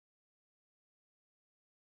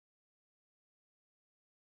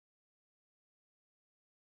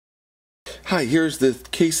Hi, here's the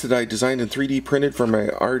case that I designed and 3D printed for my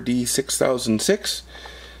RD6006.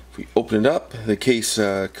 If we open it up, the case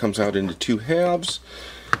comes out into two halves.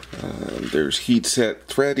 There's heat set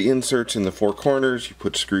thread inserts in the four corners. You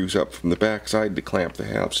put screws up from the back side to clamp the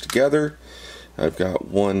halves together. I've got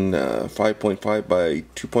one 5.5 by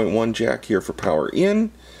 2.1 jack here for power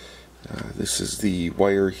in. This is the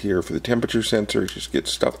wire here for the temperature sensor. It just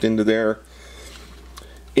gets stuffed into there.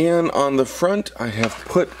 And on the front, I have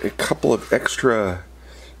put a couple of extra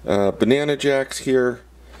banana jacks here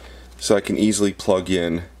so I can easily plug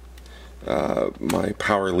in my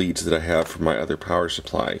power leads that I have for my other power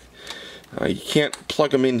supply. You can't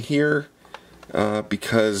plug them in here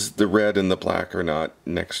because the red and the black are not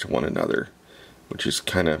next to one another, which is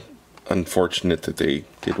kind of unfortunate that they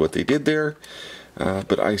did what they did there.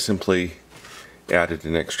 But I simply added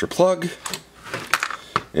an extra plug,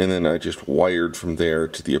 and then I just wired from there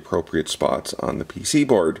to the appropriate spots on the PC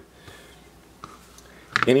board.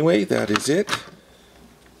 Anyway, that is it.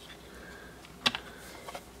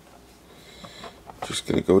 Just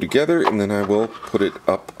going to go together, and then I will put it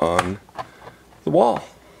up on the wall.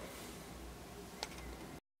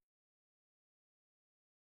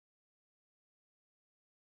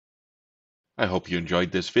 I hope you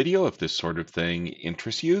enjoyed this video. If this sort of thing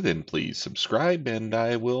interests you, then please subscribe and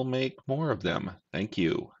I will make more of them. Thank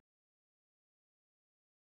you.